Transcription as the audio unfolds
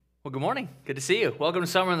Well, good morning. Good to see you. Welcome to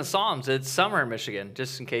Summer in the Psalms. It's summer in Michigan,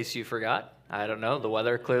 just in case you forgot. I don't know. The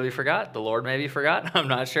weather clearly forgot. The Lord maybe forgot. I'm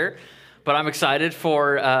not sure. But I'm excited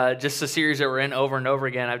for just the series that we're in over and over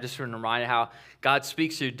again. I've just been reminded how God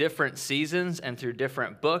speaks through different seasons and through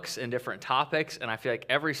different books and different topics. And I feel like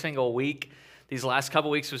every single week, these last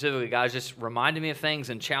couple weeks specifically, God's just reminded me of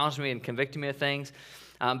things and challenged me and convicted me of things.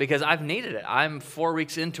 Because I've needed it. I'm 4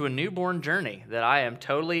 weeks into a newborn journey that I am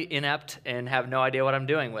totally inept and have no idea what I'm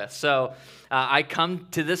doing with. So I come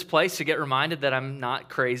to this place to get reminded that I'm not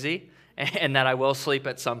crazy and that I will sleep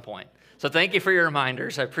at some point. So thank you for your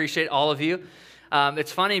reminders. I appreciate all of you.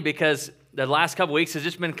 It's funny because the last couple weeks has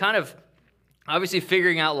just been kind of obviously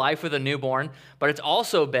figuring out life with a newborn, but it's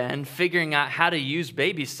also been figuring out how to use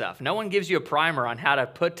baby stuff. No one gives you a primer on how to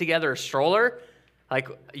put together a stroller. Like,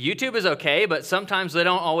 YouTube is okay, but sometimes they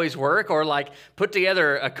don't always work, or like put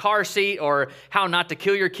together a car seat, or how not to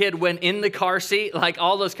kill your kid when in the car seat, like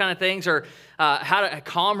all those kind of things, or how to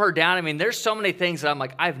calm her down. I mean, there's so many things that I'm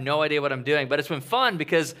like, I have no idea what I'm doing, but it's been fun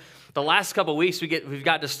because the last couple of weeks we've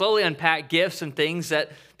got to slowly unpack gifts and things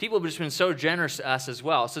that people have just been so generous to us as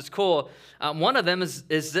well. So it's cool. One of them is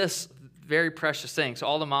this very precious thing. So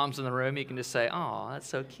all the moms in the room, you can just say, "Oh, that's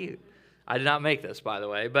so cute." I did not make this, by the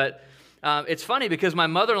way, but it's funny because my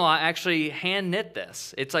mother-in-law actually hand knit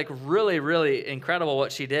this. It's like really, really incredible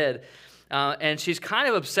what she did. And she's kind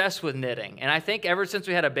of obsessed with knitting. And I think ever since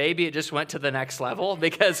we had a baby, it just went to the next level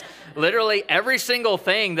because literally every single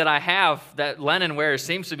thing that I have that Lennon wears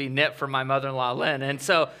seems to be knit from my mother-in-law, Lynn. And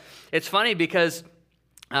so it's funny because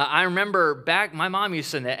I remember back, my mom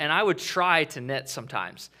used to knit, and I would try to knit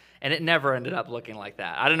sometimes. And it never ended up looking like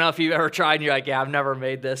that. I don't know if you've ever tried and you're like, yeah, I've never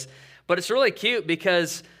made this. But it's really cute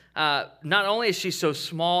because not only is she so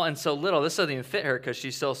small and so little, this doesn't even fit her because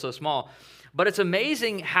she's still so small, but it's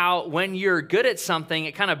amazing how when you're good at something,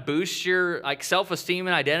 it kind of boosts your like self-esteem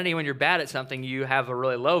and identity. When you're bad at something, you have a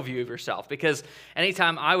really low view of yourself, because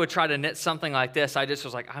anytime I would try to knit something like this, I just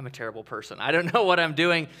was like, I'm a terrible person. I don't know what I'm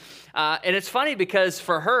doing. And it's funny because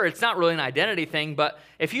for her, it's not really an identity thing, but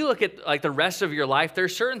if you look at like the rest of your life,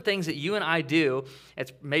 there's certain things that you and I do,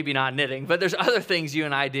 it's maybe not knitting, but there's other things you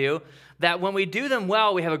and I do that when we do them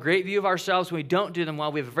well, we have a great view of ourselves. When we don't do them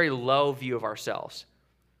well, we have a very low view of ourselves.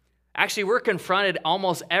 Actually, we're confronted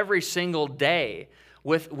almost every single day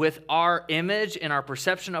with our image and our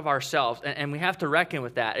perception of ourselves, and we have to reckon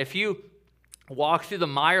with that. If you walk through the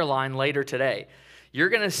Meyer line later today, you're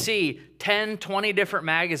going to see 10, 20 different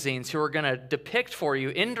magazines who are going to depict for you,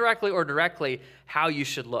 indirectly or directly, how you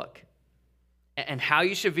should look and how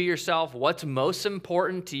you should view yourself, what's most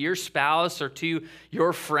important to your spouse or to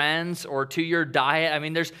your friends or to your diet. I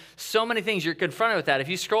mean, there's so many things you're confronted with that. If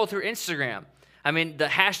you scroll through Instagram, I mean, the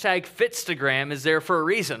hashtag Fitstagram is there for a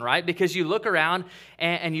reason, right? Because you look around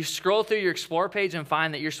and you scroll through your Explore page and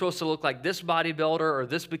find that you're supposed to look like this bodybuilder or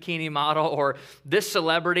this bikini model or this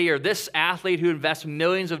celebrity or this athlete who invests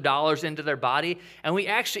millions of dollars into their body. And we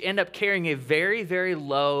actually end up carrying a very, very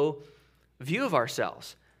low view of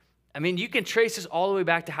ourselves. I mean, you can trace this all the way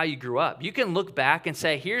back to how you grew up. You can look back and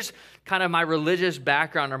say, here's kind of my religious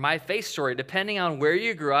background or my faith story, depending on where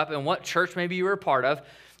you grew up and what church maybe you were a part of.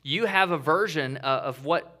 You have a version of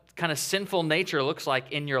what kind of sinful nature looks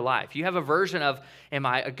like in your life. You have a version of, am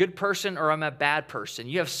I a good person or am I a bad person?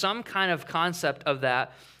 You have some kind of concept of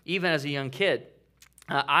that even as a young kid.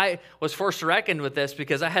 I was forced to reckon with this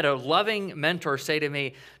because I had a loving mentor say to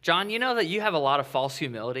me, John, you know that you have a lot of false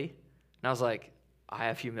humility? And I was like, I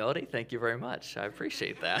have humility? Thank you very much. I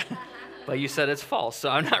appreciate that. But you said it's false, so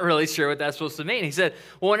I'm not really sure what that's supposed to mean. He said,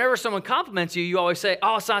 well, whenever someone compliments you, you always say,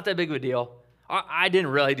 oh, it's not that big of a deal. I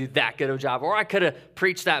didn't really do that good of a job, or I could have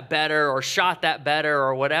preached that better or shot that better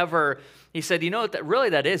or whatever. He said, you know what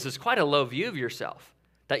that is? It's quite a low view of yourself,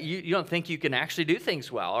 that you don't think you can actually do things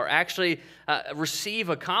well or actually receive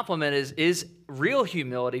a compliment is real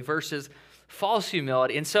humility versus false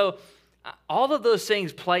humility. And so all of those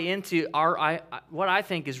things play into what I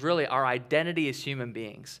think is really our identity as human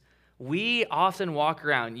beings. We often walk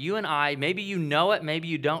around, you and I, maybe you know it, maybe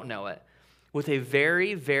you don't know it, with a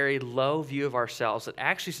very, very low view of ourselves that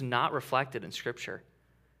actually is not reflected in Scripture.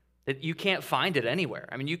 That you can't find it anywhere.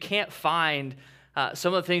 I mean, you can't find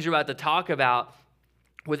some of the things we're about to talk about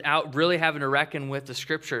without really having to reckon with the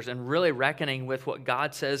Scriptures and really reckoning with what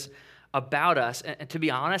God says about us. And to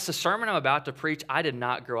be honest, the sermon I'm about to preach, I did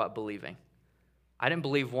not grow up believing. I didn't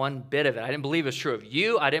believe one bit of it. I didn't believe it was true of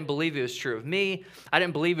you. I didn't believe it was true of me. I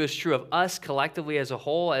didn't believe it was true of us collectively as a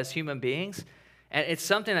whole, as human beings. And it's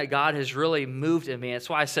something that God has really moved in me. That's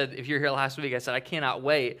why I said, if you're here last week, I said, I cannot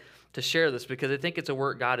wait to share this because I think it's a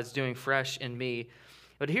work God is doing fresh in me.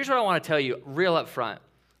 But here's what I want to tell you real up front.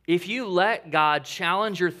 If you let God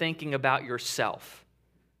challenge your thinking about yourself,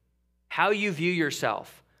 how you view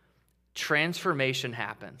yourself, transformation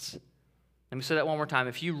happens. Let me say that one more time.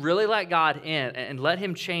 If you really let God in and let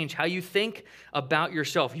him change how you think about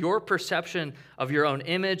yourself, your perception of your own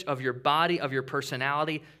image, of your body, of your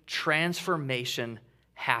personality, transformation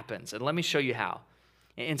happens. And let me show you how.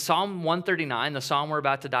 In Psalm 139, the psalm we're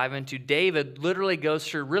about to dive into, David literally goes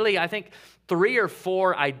through really, I think, 3 or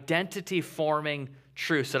 4 identity-forming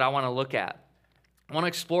truths that I want to look at. I want to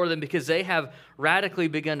explore them because they have radically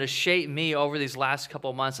begun to shape me over these last couple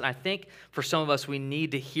of months. And I think for some of us, we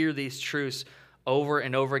need to hear these truths over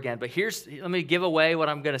and over again. But let me give away what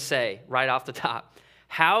I'm going to say right off the top.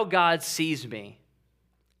 How God sees me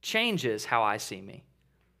changes how I see me.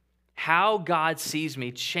 How God sees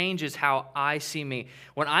me changes how I see me.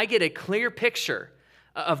 When I get a clear picture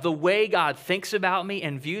of the way God thinks about me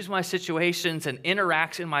and views my situations and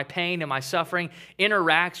interacts in my pain and my suffering,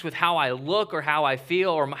 interacts with how I look or how I feel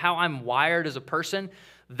or how I'm wired as a person,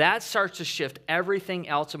 that starts to shift everything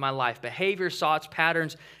else in my life. Behaviors, thoughts,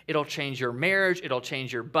 patterns. It'll change your marriage. It'll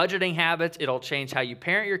change your budgeting habits. It'll change how you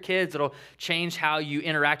parent your kids. It'll change how you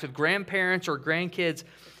interact with grandparents or grandkids.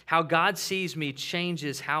 How God sees me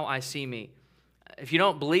changes how I see me. If you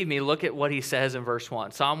don't believe me, look at what he says in verse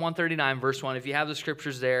 1. Psalm 139, verse 1. If you have the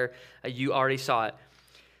scriptures there, you already saw it.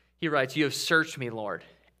 He writes, "You have searched me, Lord,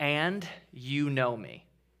 and you know me."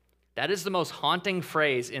 That is the most haunting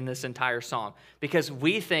phrase in this entire psalm, because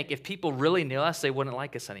we think if people really knew us, they wouldn't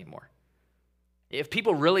like us anymore. If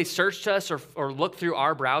people really searched us or looked through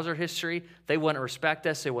our browser history, they wouldn't respect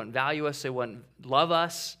us, they wouldn't value us, they wouldn't love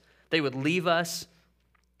us, they would leave us.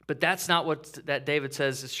 But that's not what that David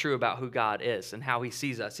says is true about who God is and how he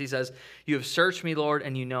sees us. He says, "You have searched me, Lord,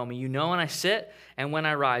 and you know me. You know when I sit and when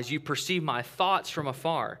I rise. You perceive my thoughts from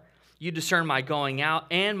afar. You discern my going out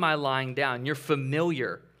and my lying down. You're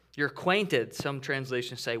familiar. You're acquainted," some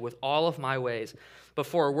translations say, "with all of my ways.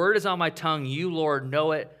 Before a word is on my tongue, you, Lord,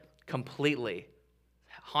 know it completely."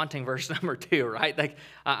 Haunting verse number 2, right? Like,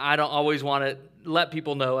 I don't always want to let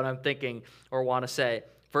people know what I'm thinking or want to say.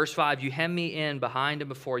 Verse 5, "You hem me in behind and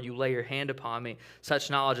before, you lay your hand upon me. Such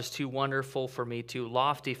knowledge is too wonderful for me, too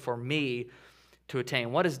lofty for me to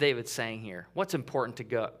attain." What is David saying here? What's important to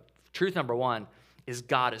go? Truth number 1 is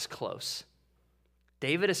God is close.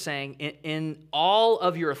 David is saying in all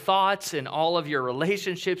of your thoughts, in all of your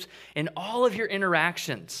relationships, in all of your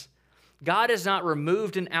interactions, God is not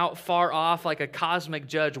removed and out far off like a cosmic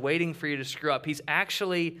judge waiting for you to screw up. He's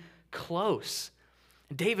actually close.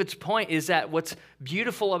 David's point is that what's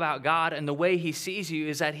beautiful about God and the way he sees you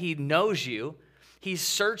is that he knows you. He's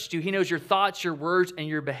searched you. He knows your thoughts, your words, and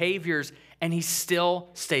your behaviors, and he still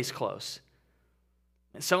stays close.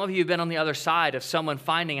 And some of you have been on the other side of someone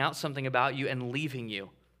finding out something about you and leaving you.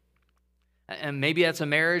 And maybe that's a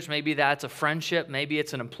marriage, maybe that's a friendship, maybe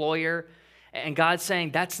it's an employer. And God's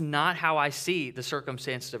saying, that's not how I see the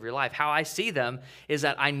circumstances of your life. How I see them is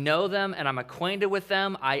that I know them and I'm acquainted with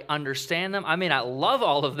them. I understand them. I may not love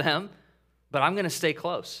all of them, but I'm going to stay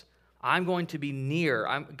close. I'm going to be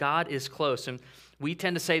near. God is close. And we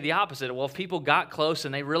tend to say the opposite. Well, if people got close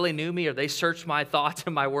and they really knew me or they searched my thoughts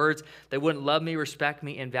and my words, they wouldn't love me, respect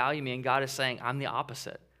me, and value me. And God is saying, I'm the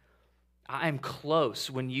opposite. I'm close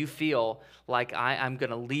when you feel like I'm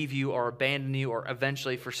going to leave you or abandon you or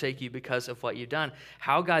eventually forsake you because of what you've done.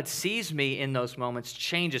 How God sees me in those moments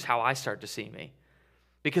changes how I start to see me.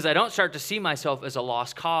 Because I don't start to see myself as a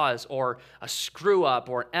lost cause or a screw up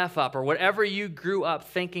or an F up or whatever you grew up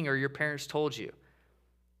thinking or your parents told you.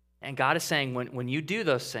 And God is saying when you do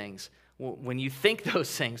those things, when you think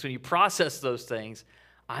those things, when you process those things,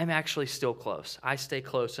 I'm actually still close. I stay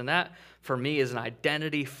close. And that, for me, is an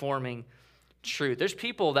identity-forming truth. There's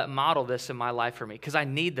people that model this in my life for me because I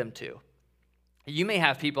need them to. You may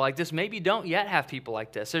have people like this. Maybe you don't yet have people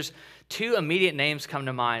like this. There's 2 immediate names come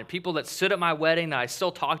to mind. People that stood at my wedding that I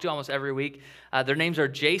still talk to almost every week. Their names are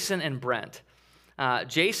Jason and Brent.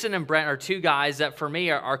 Jason and Brent are 2 guys that for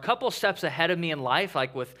me are a couple steps ahead of me in life,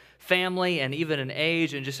 like with family and even in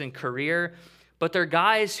age and just in career. But they're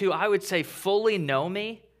guys who I would say fully know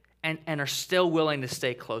me and are still willing to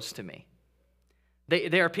stay close to me.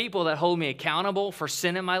 They are people that hold me accountable for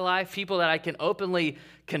sin in my life, people that I can openly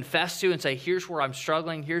confess to and say, here's where I'm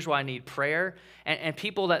struggling, here's why I need prayer, and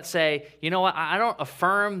people that say, you know what, I don't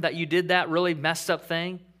affirm that you did that really messed up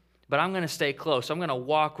thing, but I'm going to stay close. I'm going to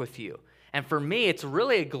walk with you. And for me, it's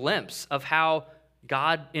really a glimpse of how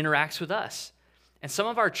God interacts with us. And some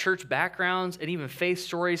of our church backgrounds and even faith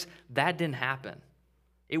stories, that didn't happen.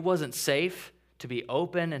 It wasn't safe to be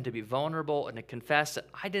open and to be vulnerable and to confess that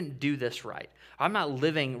I didn't do this right. I'm not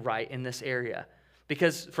living right in this area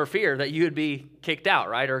because for fear that you would be kicked out,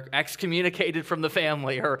 right? Or excommunicated from the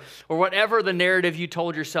family, or whatever the narrative you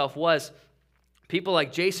told yourself was. People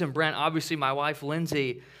like Jason, Brent, obviously my wife,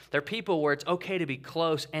 Lindsay, they're people where it's okay to be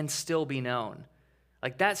close and still be known.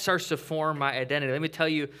 Like that starts to form my identity. Let me tell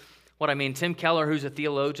you what I mean. Tim Keller, who's a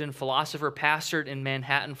theologian, philosopher, pastored in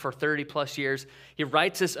Manhattan for 30 plus years, he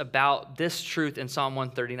writes us about this truth in Psalm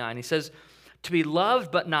 139. He says, to be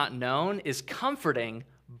loved but not known is comforting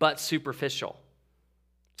but superficial.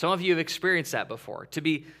 Some of you have experienced that before. To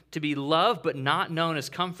be loved but not known is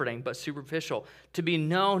comforting but superficial. To be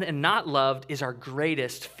known and not loved is our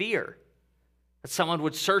greatest fear. That someone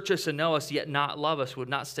would search us and know us, yet not love us, would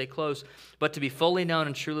not stay close. But to be fully known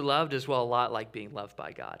and truly loved is, well, a lot like being loved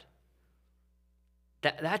by God.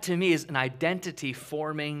 That to me is an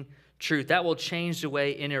identity-forming truth. That will change the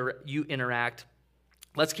way you interact.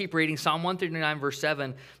 Let's keep reading. Psalm 139, verse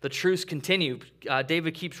 7. The truths continue.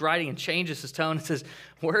 David keeps writing and changes his tone and says,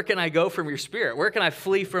 where can I go from your spirit? Where can I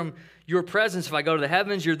flee from your presence? If I go to the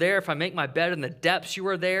heavens, you're there. If I make my bed in the depths, you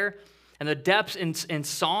are there. And the depths in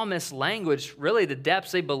psalmist language, really the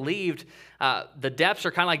depths they believed, the depths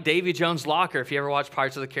are kind of like Davy Jones' locker if you ever watch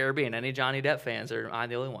Pirates of the Caribbean. Any Johnny Depp fans, or am I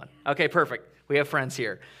the only one? Okay, perfect. We have friends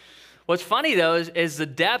here. What's funny, though, is the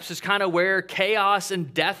depths is kind of where chaos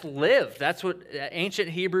and death live. That's what ancient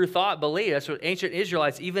Hebrew thought believed. That's what ancient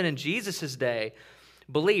Israelites, even in Jesus' day,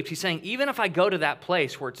 believed. He's saying, even if I go to that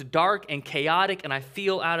place where it's dark and chaotic and I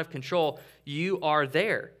feel out of control, you are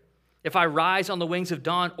there. If I rise on the wings of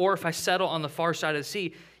dawn, or if I settle on the far side of the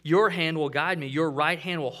sea, your hand will guide me. Your right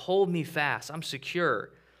hand will hold me fast. I'm secure.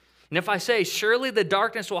 And if I say, surely the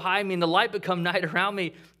darkness will hide me and the light become night around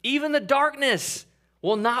me, even the darkness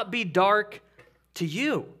will not be dark to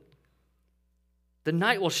you. The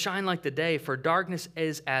night will shine like the day, for darkness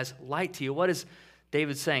is as light to you. What is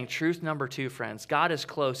David saying? Truth number 2, friends. God is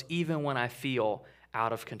close even when I feel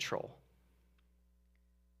out of control.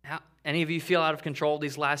 Now, any of you feel out of control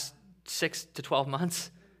these last 6 to 12 months?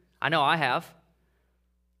 I know I have.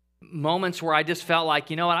 Moments where I just felt like,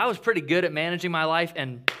 you know what, I was pretty good at managing my life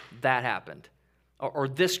and that happened. Or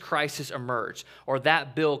this crisis emerged. Or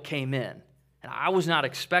that bill came in. And I was not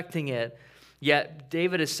expecting it. Yet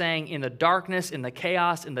David is saying in the darkness, in the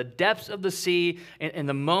chaos, in the depths of the sea, in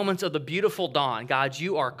the moments of the beautiful dawn, God,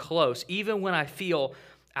 you are close, even when I feel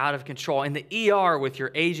out of control. In the ER with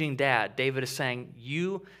your aging dad, David is saying,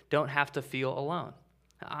 you don't have to feel alone.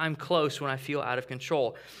 I'm close when I feel out of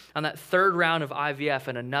control. On that third round of IVF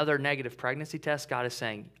and another negative pregnancy test, God is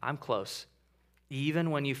saying, I'm close,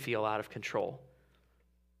 even when you feel out of control.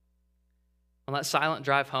 On that silent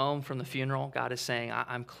drive home from the funeral, God is saying,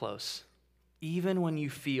 I'm close. Even when you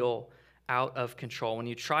feel out of control, when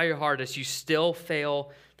you try your hardest, you still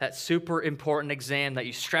fail that super important exam that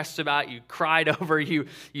you stressed about, you cried over, you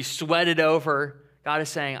sweated over. God is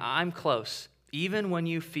saying, I'm close, even when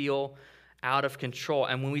you feel out of control.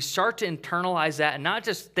 And when we start to internalize that and not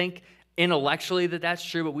just think intellectually that that's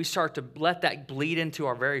true, but we start to let that bleed into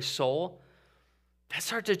our very soul, that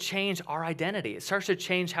starts to change our identity. It starts to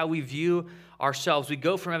change how we view ourselves. We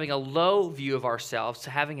go from having a low view of ourselves to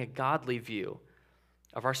having a godly view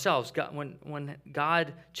of ourselves. When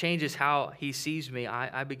God changes how he sees me,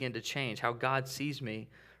 I begin to change. How God sees me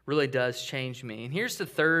really does change me. And here's the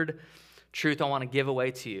third truth I want to give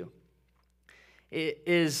away to you. It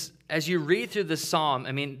is, as you read through this psalm,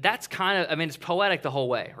 it's poetic the whole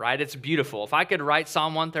way, right? It's beautiful. If I could write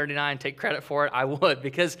Psalm 139 and take credit for it, I would,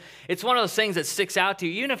 because it's one of those things that sticks out to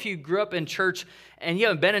you. Even if you grew up in church and you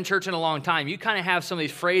haven't been in church in a long time, you kind of have some of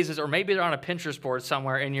these phrases, or maybe they're on a Pinterest board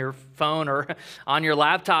somewhere in your phone or on your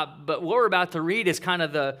laptop. But what we're about to read is kind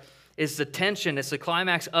of the tension, it's the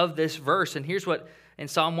climax of this verse. And here's what, in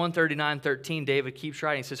Psalm 139:13, David keeps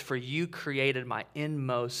writing. He says, for you created my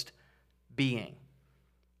inmost being.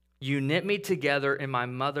 You knit me together in my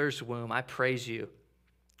mother's womb. I praise you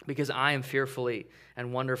because I am fearfully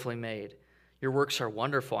and wonderfully made. Your works are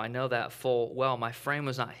wonderful. I know that full well. My frame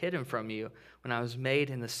was not hidden from you when I was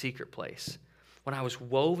made in the secret place. When I was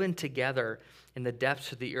woven together in the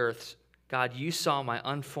depths of the earth, God, you saw my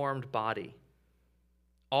unformed body.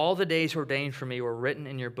 All the days ordained for me were written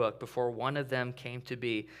in your book before one of them came to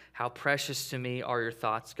be. How precious to me are your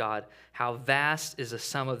thoughts, God. How vast is the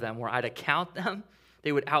sum of them. Were I to count them,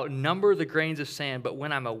 they would outnumber the grains of sand, but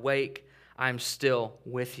when I'm awake, I'm still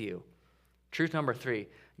with you. Truth number 3,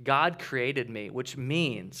 God created me, which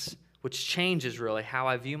changes really how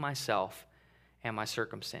I view myself and my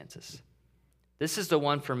circumstances. This is the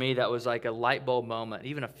one for me that was like a light bulb moment,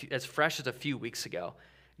 even as fresh as a few weeks ago.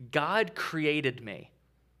 God created me.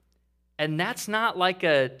 And that's not like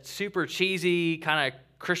a super cheesy kind of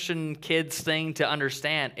Christian kids thing to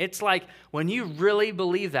understand. It's like when you really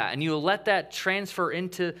believe that and you let that transfer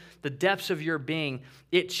into the depths of your being,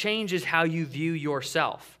 it changes how you view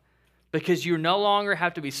yourself. Because you no longer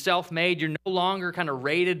have to be self-made. You're no longer kind of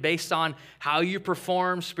rated based on how you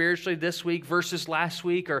perform spiritually this week versus last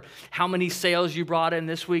week, or how many sales you brought in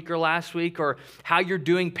this week or last week, or how you're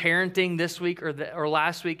doing parenting this week or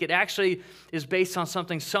last week. It actually is based on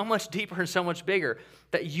something so much deeper and so much bigger,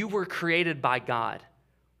 that you were created by God.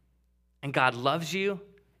 And God loves you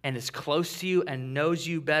and is close to you and knows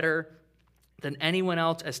you better than anyone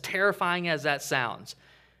else, as terrifying as that sounds.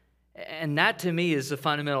 And that, to me, is the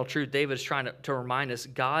fundamental truth David is trying to remind us.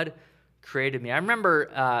 God created me. I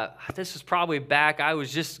remember this was probably back, I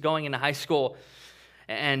was just going into high school,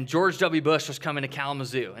 and George W. Bush was coming to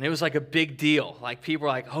Kalamazoo, and it was like a big deal. Like, people were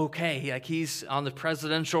like, okay, like he's on the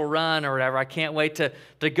presidential run or whatever. I can't wait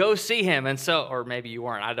to go see him. And so, or maybe you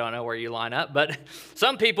weren't. I don't know where you line up, but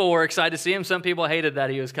some people were excited to see him. Some people hated that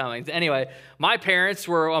he was coming. Anyway, my parents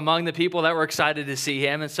were among the people that were excited to see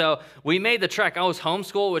him. And so we made the trek. I was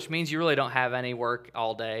homeschooled, which means you really don't have any work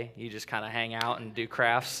all day. You just kind of hang out and do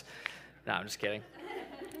crafts. No, I'm just kidding.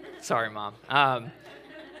 Sorry, Mom.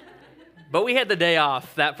 But we had the day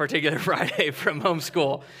off that particular Friday from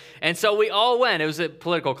homeschool. And so we all went. It was a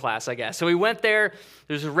political class, I guess. So we went there.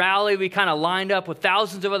 There's a rally. We kind of lined up with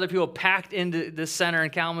thousands of other people packed into this center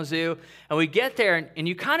in Kalamazoo. And we get there, and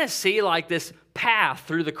you kind of see like this path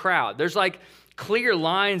through the crowd. There's like clear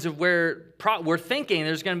lines of where we're thinking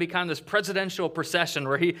there's going to be kind of this presidential procession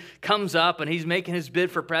where he comes up and he's making his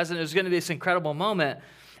bid for president. There's going to be this incredible moment.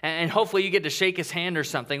 And hopefully you get to shake his hand or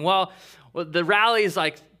something. Well, the rally is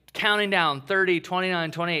like counting down 30,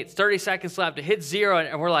 29, 28, 30 seconds left. It hits zero,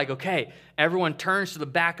 and we're like, okay, everyone turns to the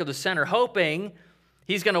back of the center, hoping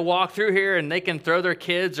he's going to walk through here and they can throw their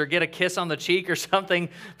kids or get a kiss on the cheek or something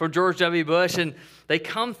from George W. Bush. And they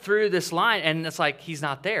come through this line, and it's like, he's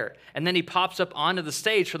not there. And then he pops up onto the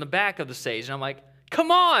stage from the back of the stage. And I'm like,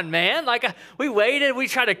 come on, man. Like, we waited. We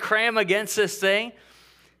tried to cram against this thing.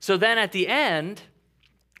 So then at the end,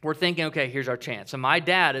 we're thinking, okay, here's our chance. And my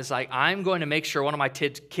dad is like, I'm going to make sure one of my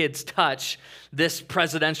kids touch this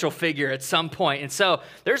presidential figure at some point. And so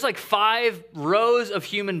there's like 5 rows of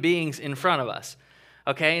human beings in front of us.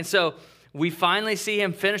 Okay, and so we finally see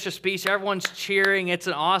him finish a speech. Everyone's cheering. It's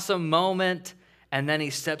an awesome moment. And then he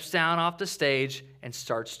steps down off the stage and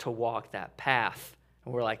starts to walk that path.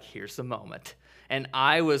 And we're like, here's the moment. And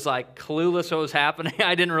I was like clueless what was happening.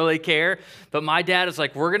 I didn't really care. But my dad is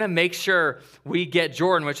like, we're going to make sure we get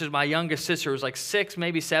Jordan, which is my youngest sister, who was like 6,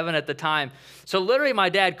 maybe 7 at the time. So literally my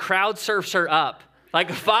dad crowd surfs her up,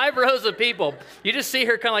 like 5 rows of people. You just see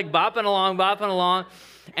her kind of like bopping along.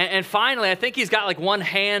 And finally, I think he's got like one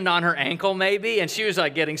hand on her ankle maybe, and she was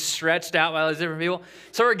like getting stretched out by all those different people.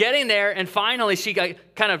 So we're getting there, and finally she got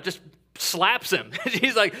kind of just slaps him.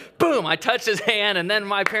 She's like, boom, I touched his hand. And then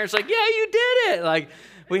my parents are like, yeah, you did it. Like,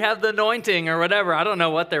 we have the anointing or whatever. I don't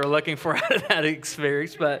know what they were looking for out of that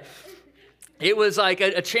experience, but it was like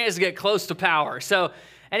a chance to get close to power. So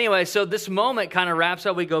anyway, so this moment kind of wraps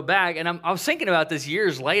up. We go back, and I was thinking about this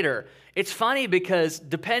years later. It's funny because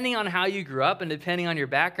depending on how you grew up and depending on your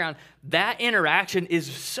background, that interaction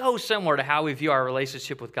is so similar to how we view our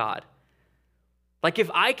relationship with God. Like,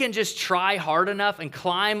 if I can just try hard enough and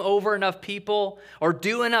climb over enough people or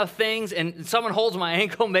do enough things, and someone holds my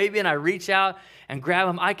ankle maybe and I reach out and grab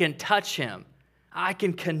him, I can touch him. I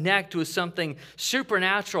can connect with something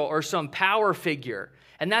supernatural or some power figure.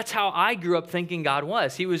 And that's how I grew up thinking God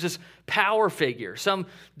was. He was this power figure, some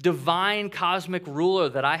divine cosmic ruler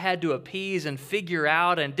that I had to appease and figure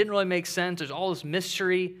out, and it didn't really make sense. There's all this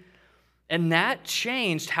mystery. And that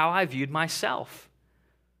changed how I viewed myself.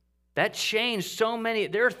 That changed so many.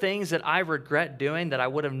 There are things that I regret doing that I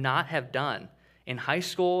would have not have done in high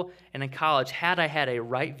school and in college had I had a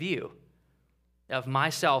right view of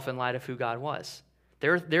myself in light of who God was.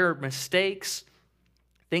 There are mistakes,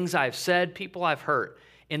 things I've said, people I've hurt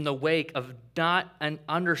in the wake of not an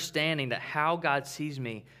understanding that how God sees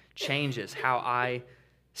me changes how I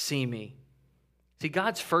see me. See,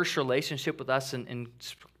 God's first relationship with us in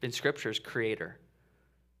Scripture is creator.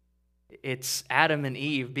 It's Adam and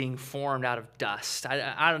Eve being formed out of dust.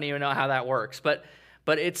 I don't even know how that works, but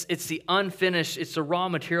it's the unfinished, it's the raw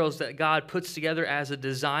materials that God puts together as a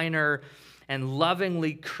designer and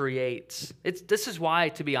lovingly creates. This is why,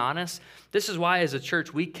 to be honest, this is why as a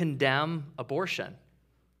church we condemn abortion.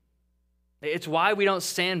 It's why we don't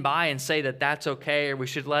stand by and say that that's okay or we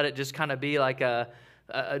should let it just kind of be like a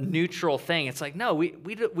neutral thing. It's like, no, we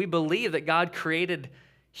believe that God created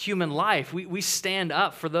human life. We stand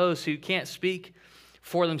up for those who can't speak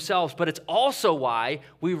for themselves, but it's also why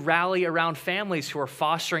we rally around families who are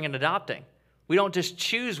fostering and adopting. We don't just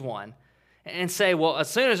choose one and say, well, as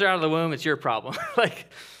soon as they're out of the womb, it's your problem.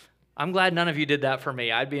 Like, I'm glad none of you did that for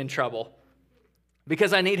me. I'd be in trouble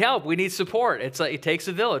because I need help. We need support. It's like, it takes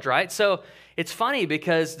a village, right? So it's funny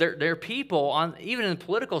because there are people on, even in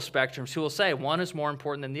political spectrums, who will say one is more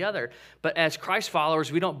important than the other. But as Christ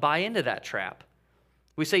followers, we don't buy into that trap.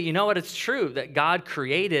 We say, you know what, it's true that God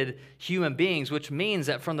created human beings, which means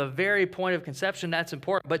that from the very point of conception, that's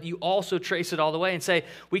important. But you also trace it all the way and say,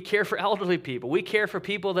 we care for elderly people. We care for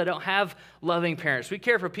people that don't have loving parents. We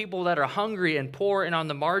care for people that are hungry and poor and on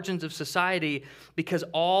the margins of society, because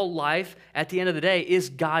all life, at the end of the day, is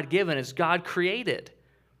God-given, is God-created.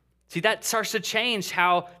 See, that starts to change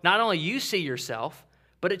how not only you see yourself,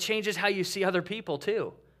 but it changes how you see other people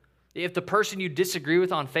too. If the person you disagree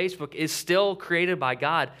with on Facebook is still created by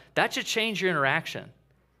God, that should change your interaction.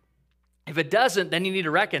 If it doesn't, then you need to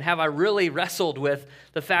reckon, have I really wrestled with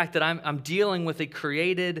the fact that I'm dealing with a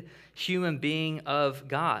created human being of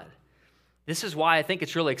God? This is why I think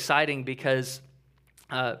it's really exciting, because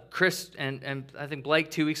Chris and I think Blake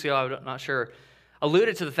 2 weeks ago, I'm not sure,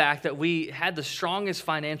 alluded to the fact that we had the strongest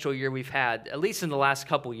financial year we've had, at least in the last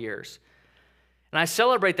couple years. And I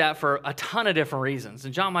celebrate that for a ton of different reasons.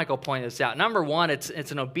 And John Michael pointed this out. Number one, it's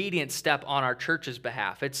an obedient step on our church's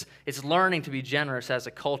behalf. It's learning to be generous as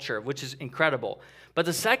a culture, which is incredible. But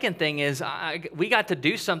the second thing is we got to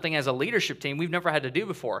do something as a leadership team we've never had to do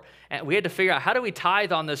before. And we had to figure out, how do we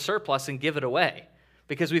tithe on this surplus and give it away?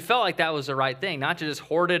 Because we felt like that was the right thing, not to just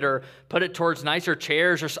hoard it or put it towards nicer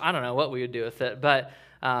chairs, or I don't know what we would do with it. But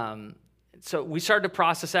so we started to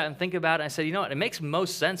process that and think about it. And I said, you know what? It makes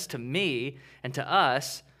most sense to me and to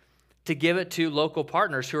us to give it to local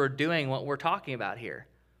partners who are doing what we're talking about here.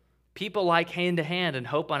 People like Hand to Hand and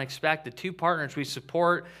Hope Unexpected, two partners we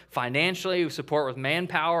support financially, we support with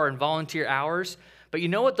manpower and volunteer hours. But you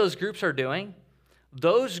know what those groups are doing?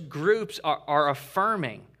 Those groups are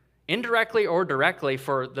affirming, indirectly or directly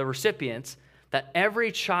for the recipients, that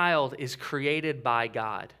every child is created by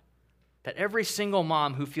God. That every single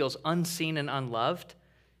mom who feels unseen and unloved,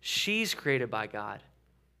 she's created by God.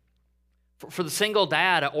 For the single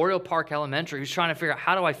dad at Oriole Park Elementary who's trying to figure out,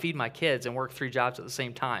 how do I feed my kids and work 3 jobs at the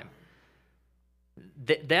same time?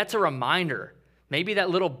 That's a reminder. Maybe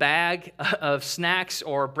that little bag of snacks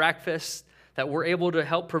or breakfast that we're able to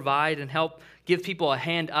help provide and help give people a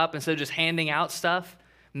hand up instead of just handing out stuff,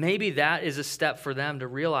 maybe that is a step for them to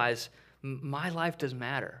realize, my life does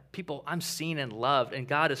matter. People, I'm seen and loved, and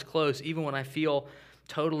God is close even when I feel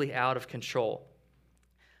totally out of control.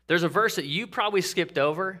 There's a verse that you probably skipped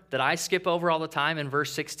over, that I skip over all the time, in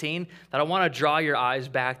verse 16, that I want to draw your eyes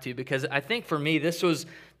back to, because I think for me, this was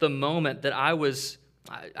the moment that I was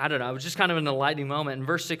just kind of an enlightening moment. In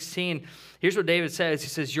verse 16, here's what David says. He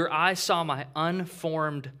says, your eyes saw my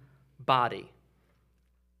unformed body.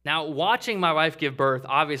 Now, watching my wife give birth,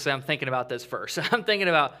 obviously I'm thinking about this first. I'm thinking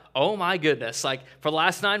about, oh my goodness, like for the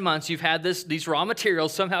last 9 months, you've had these raw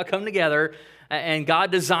materials somehow come together, and God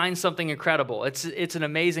designed something incredible. It's an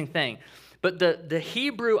amazing thing. But the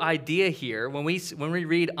Hebrew idea here, when we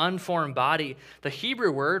read unformed body, the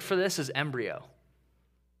Hebrew word for this is embryo.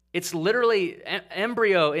 It's literally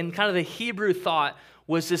embryo in kind of the Hebrew thought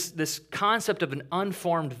was this concept of an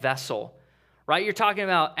unformed vessel. Right? You're talking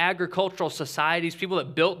about agricultural societies, people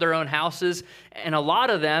that built their own houses, and a lot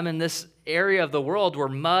of them in this area of the world were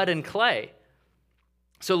mud and clay.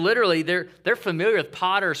 So literally, they're familiar with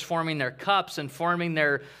potters forming their cups and forming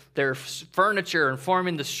their furniture and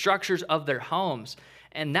forming the structures of their homes.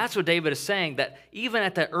 And that's what David is saying, that even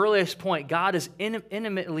at the earliest point, God is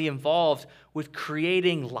intimately involved with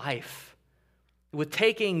creating life, with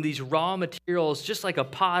taking these raw materials just like a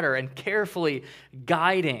potter and carefully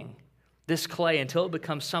guiding this clay until it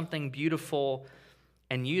becomes something beautiful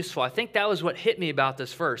and useful. I think that was what hit me about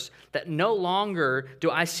this verse, that no longer do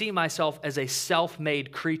I see myself as a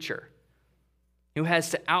self-made creature who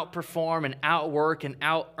has to outperform and outwork and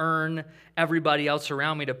out-earn everybody else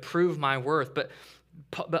around me to prove my worth. But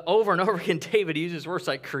over and over again, David uses words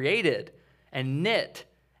like created and knit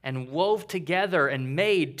and wove together and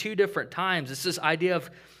made 2 different times. It's this idea of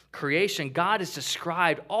creation. God is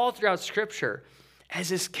described all throughout Scripture as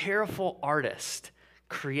this careful artist,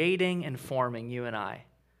 creating and forming you and I.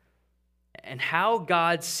 And how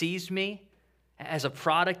God sees me as a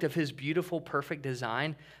product of his beautiful, perfect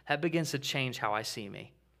design, that begins to change how I see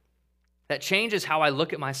me. That changes how I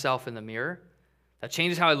look at myself in the mirror. That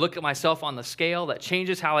changes how I look at myself on the scale. That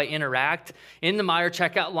changes how I interact in the Meijer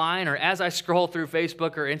checkout line or as I scroll through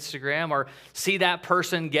Facebook or Instagram or see that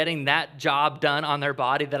person getting that job done on their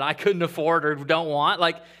body that I couldn't afford or don't want.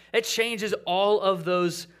 Like, it changes all of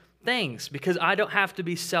those things because I don't have to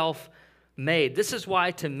be self-made. This is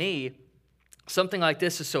why, to me, something like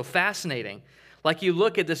this is so fascinating. Like, you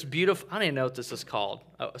look at this beautiful, I don't even know what this is called.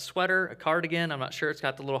 A sweater, a cardigan, I'm not sure. It's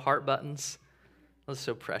got the little heart buttons. That's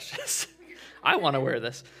so precious. I want to wear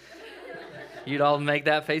this. You'd all make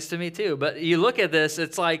that face to me too. But you look at this,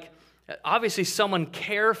 it's like, obviously someone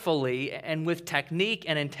carefully and with technique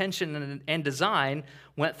and intention and design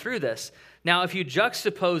went through this. Now, if you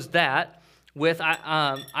juxtapose that with,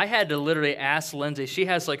 I had to literally ask Lindsay, she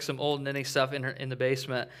has like some old knitting stuff in the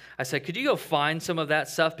basement. I said, could you go find some of that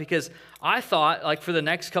stuff? Because I thought, like, for the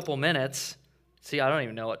next couple minutes, see, I don't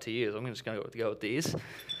even know what to use. I'm just going to go with these.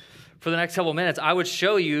 For the next couple minutes, I would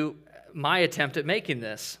show you my attempt at making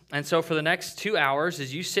this. And so for the next 2 hours,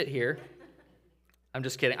 as you sit here, I'm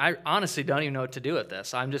just kidding. I honestly don't even know what to do with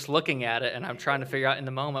this. I'm just looking at it, and I'm trying to figure out in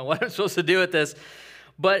the moment what I'm supposed to do with this.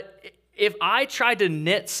 But if I tried to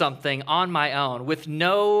knit something on my own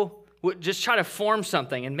just try to form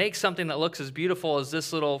something and make something that looks as beautiful as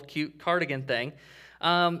this little cute cardigan thing,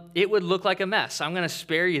 it would look like a mess. I'm going to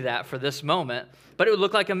spare you that for this moment, but it would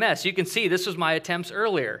look like a mess. You can see this was my attempts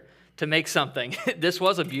earlier to make something. This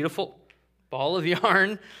was a beautiful ball of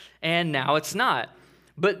yarn, and now it's not.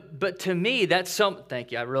 But to me, that's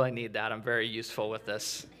thank you, I really need that. I'm very useful with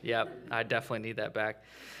this. Yep, I definitely need that back.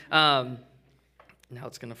 Now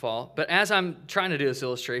it's going to fall. But as I'm trying to do this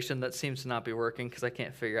illustration, that seems to not be working because I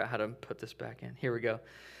can't figure out how to put this back in. Here we go.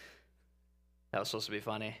 That was supposed to be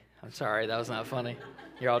funny. I'm sorry, that was not funny.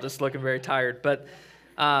 You're all just looking very tired. But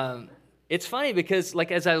it's funny because,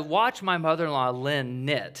 like, as I watch my mother-in-law, Lynn,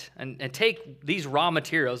 knit and take these raw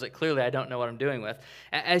materials that clearly I don't know what I'm doing with,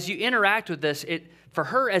 as you interact with this, for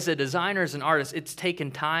her as a designer, as an artist, it's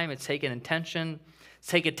taken time, it's taken intention, it's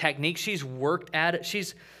taken technique. She's worked at it.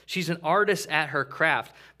 She's an artist at her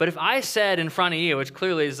craft. But if I said in front of you, which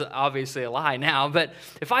clearly is obviously a lie now, but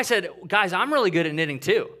if I said, guys, I'm really good at knitting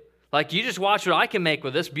too. Like, you just watch what I can make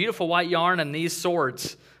with this beautiful white yarn and these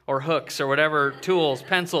swords or hooks or whatever, tools,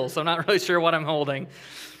 pencils. I'm not really sure what I'm holding.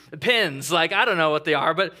 Pins, like, I don't know what they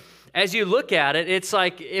are. But as you look at it, it's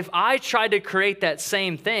like if I tried to create that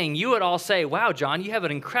same thing, you would all say, wow, John, you have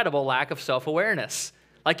an incredible lack of self-awareness.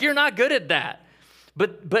 Like, you're not good at that.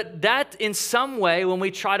 But that, in some way, when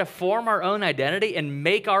we try to form our own identity and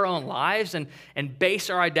make our own lives and base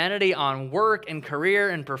our identity on work and career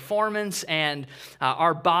and performance and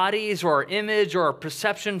our bodies or our image or our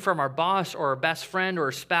perception from our boss or our best friend or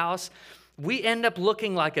our spouse, we end up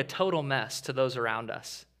looking like a total mess to those around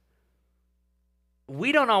us.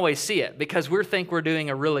 We don't always see it because we think we're doing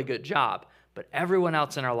a really good job, but everyone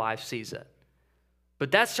else in our life sees it.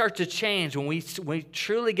 But that starts to change when we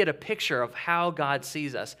truly get a picture of how God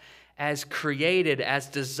sees us as created, as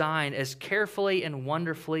designed, as carefully and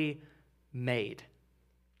wonderfully made.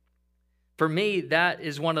 For me, that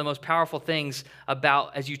is one of the most powerful things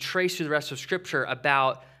about, as you trace through the rest of Scripture,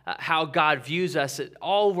 about how God views us.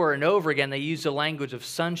 Over and over again, they use the language of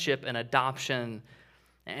sonship and adoption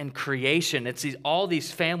and creation. It's all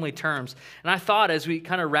these family terms. And I thought as we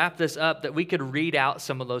kind of wrap this up that we could read out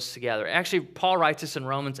some of those together. Actually, Paul writes this in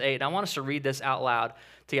Romans 8, and I want us to read this out loud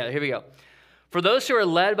together. Here we go. For those who are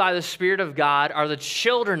led by the Spirit of God are the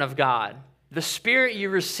children of God. The Spirit you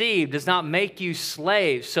received does not make you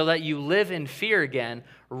slaves so that you live in fear again.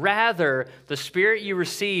 Rather, the Spirit you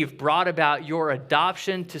received brought about your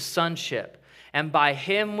adoption to sonship. And by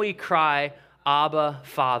him we cry, Abba,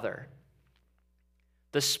 Father.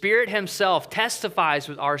 The Spirit himself testifies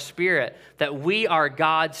with our spirit that we are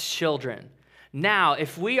God's children. Now,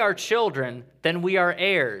 if we are children, then we are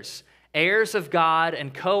heirs, heirs of God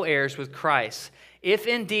and co-heirs with Christ, if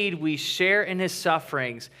indeed we share in his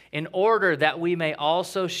sufferings, in order that we may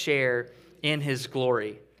also share in his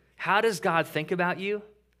glory. How does God think about you?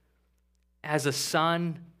 As a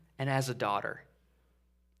son and as a daughter,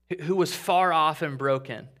 who was far off and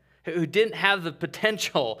broken, who didn't have the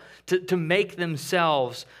potential to make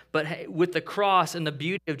themselves, but with the cross and the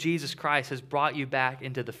beauty of Jesus Christ has brought you back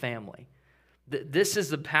into the family. This is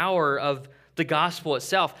the power of the gospel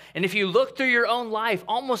itself. And if you look through your own life,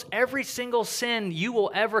 almost every single sin you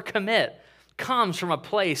will ever commit comes from a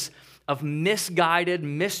place of misguided,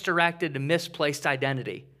 misdirected, misplaced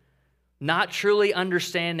identity. Not truly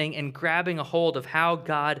understanding and grabbing a hold of how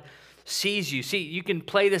God sees you. See, you can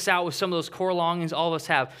play this out with some of those core longings all of us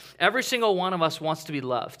have. Every single one of us wants to be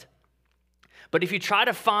loved. But if you try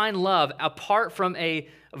to find love apart from a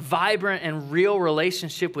vibrant and real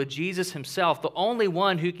relationship with Jesus himself, the only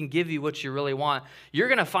one who can give you what you really want, you're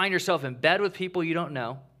going to find yourself in bed with people you don't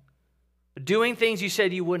know, doing things you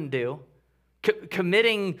said you wouldn't do,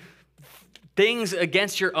 committing things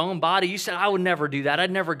against your own body. You said, I would never do that.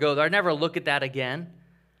 I'd never go there. I'd never look at that again.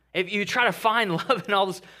 If you try to find love in all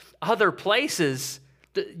those other places,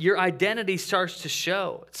 your identity starts to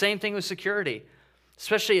show. Same thing with security,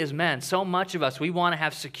 especially as men. So much of us, we want to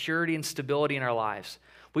have security and stability in our lives.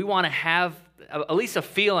 We want to have at least a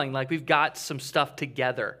feeling like we've got some stuff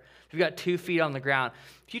together. We've got 2 feet on the ground.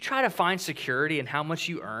 If you try to find security in how much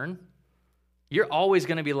you earn, you're always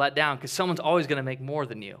going to be let down because someone's always going to make more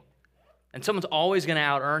than you. And someone's always going to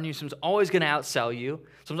out-earn you. Someone's always going to outsell you.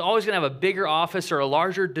 Someone's always going to have a bigger office or a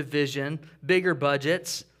larger division, bigger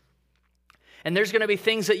budgets. And there's going to be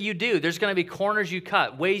things that you do. There's going to be corners you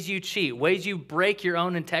cut, ways you cheat, ways you break your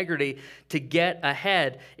own integrity to get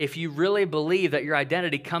ahead if you really believe that your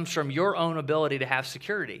identity comes from your own ability to have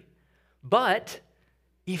security. But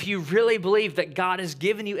if you really believe that God has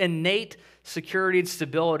given you innate security and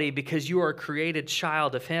stability because you are a created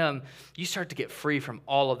child of him, you start to get free from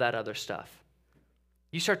all of that other stuff.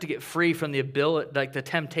 You start to get free from the ability, like the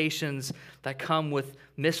temptations that come with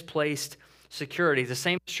misplaced security. The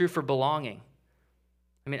same is true for belonging.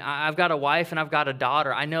 I mean, I've got a wife and I've got a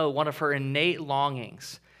daughter. I know one of her innate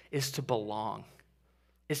longings is to belong,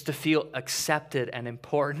 is to feel accepted and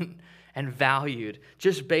important and valued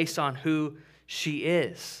just based on who she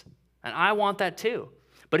is. And I want that too.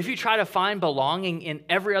 But if you try to find belonging in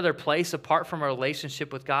every other place apart from a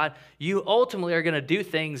relationship with God, you ultimately are going to do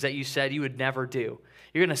things that you said you would never do.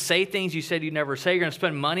 You're going to say things you said you'd never say. You're going to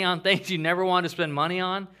spend money on things you never wanted to spend money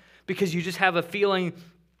on because you just have a feeling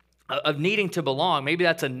of needing to belong. Maybe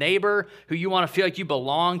that's a neighbor who you want to feel like you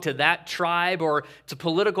belong to that tribe, or it's a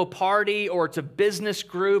political party, or it's a business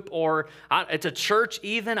group, or it's a church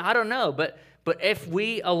even. I don't know. But if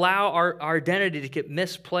we allow our identity to get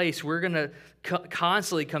misplaced, we're going to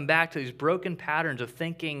constantly come back to these broken patterns of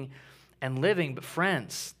thinking and living. But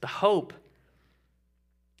friends, the hope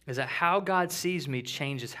is that how God sees me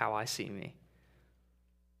changes how I see me.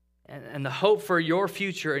 And the hope for your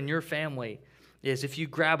future and your family is if you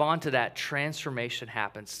grab onto that, transformation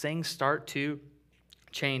happens. Things start to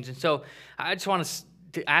change. And so I just want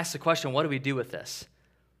to ask the question, what do we do with this?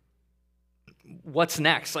 What's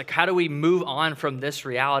next? Like, how do we move on from this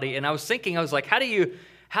reality? And I was like, how do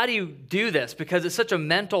you do this? Because it's such a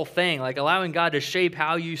mental thing, like allowing God to shape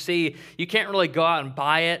how you see. You can't really go out and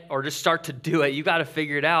buy it or just start to do it. You got to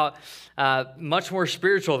figure it out. Much more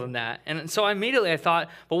spiritual than that. And so immediately I thought,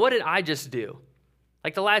 well, what did I just do?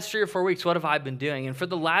 Like the last 3 or 4 weeks, what have I been doing? And for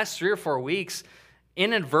the last 3 or 4 weeks,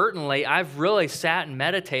 inadvertently, I've really sat and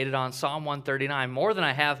meditated on Psalm 139 more than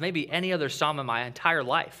I have maybe any other psalm in my entire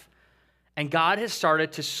life. And God has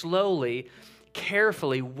started to slowly,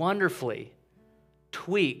 carefully, wonderfully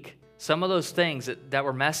tweak some of those things that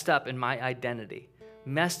were messed up in my identity,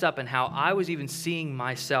 messed up in how I was even seeing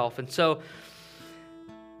myself. And so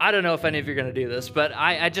I don't know if any of you are going to do this, but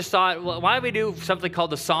I just thought, well, why don't we do something called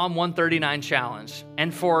the Psalm 139 Challenge?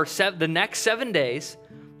 And for the next 7 days,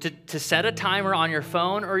 to set a timer on your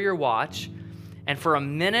phone or your watch, and for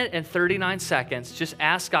 1 minute and 39 seconds, just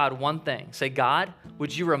ask God one thing. Say, God,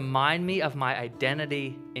 would you remind me of my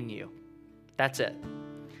identity in you? That's it.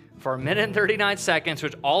 For 1 minute and 39 seconds,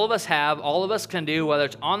 which all of us have, all of us can do, whether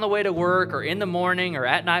it's on the way to work or in the morning or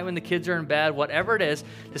at night when the kids are in bed, whatever it is,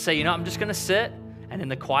 to say, I'm just going to sit, and in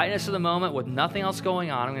the quietness of the moment with nothing else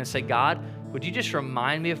going on, I'm going to say, God, would you just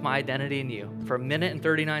remind me of my identity in you for 1 minute and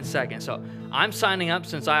 39 seconds? So I'm signing up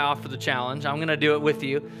since I offered the challenge. I'm going to do it with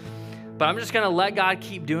you. But I'm just going to let God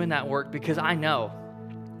keep doing that work because I know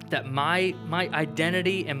that my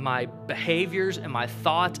identity and my behaviors and my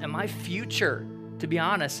thoughts and my future, to be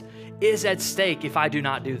honest, is at stake if I do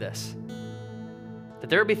not do this. That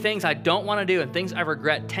there will be things I don't want to do and things I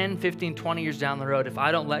regret 10, 15, 20 years down the road if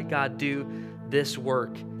I don't let God do this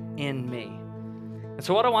work in me. And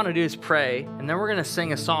so what I want to do is pray, and then we're going to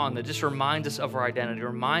sing a song that just reminds us of our identity,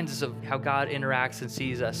 reminds us of how God interacts and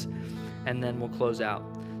sees us, and then we'll close out.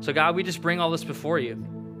 So God, we just bring all this before you.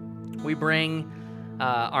 We bring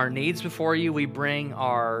our needs before you. We bring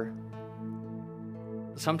our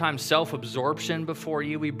sometimes self-absorption before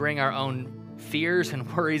you. We bring our own fears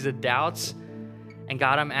and worries and doubts. And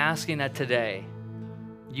God, I'm asking that today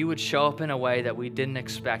you would show up in a way that we didn't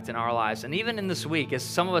expect in our lives. And even in this week, as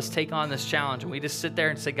some of us take on this challenge and we just sit there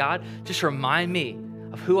and say, God, just remind me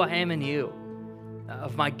of who I am in you,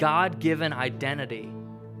 of my God-given identity,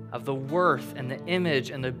 of the worth and the image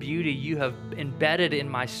and the beauty you have embedded in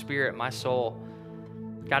my spirit, my soul.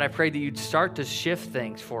 God, I pray that you'd start to shift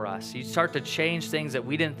things for us. You'd start to change things that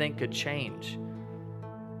we didn't think could change.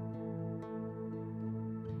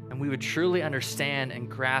 And we would truly understand and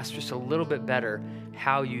grasp just a little bit better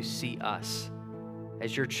how you see us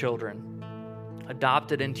as your children,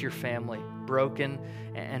 adopted into your family, broken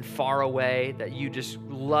and far away, that you just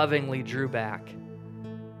lovingly drew back.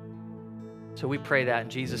 So we pray that in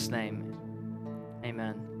Jesus' name.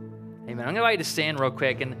 Amen. Amen. I'm going to invite you to stand real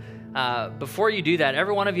quick. And before you do that,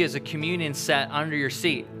 every one of you has a communion set under your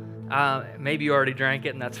seat. Maybe you already drank it,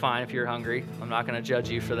 and that's fine if you're hungry. I'm not going to judge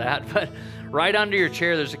you for that. But right under your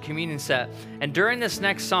chair, there's a communion set. And during this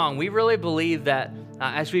next song, we really believe that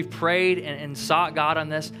as we've prayed and sought God on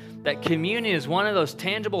this, that communion is one of those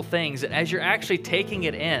tangible things that as you're actually taking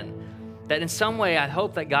it in, that in some way I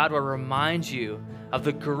hope that God will remind you of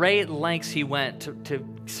the great lengths he went to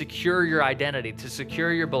secure your identity, to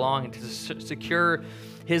secure your belonging, to secure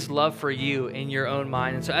his love for you in your own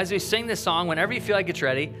mind. And so as we sing this song, whenever you feel like it's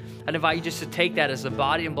ready, I'd invite you just to take that as the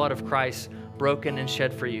body and blood of Christ broken and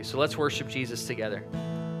shed for you. So let's worship Jesus together.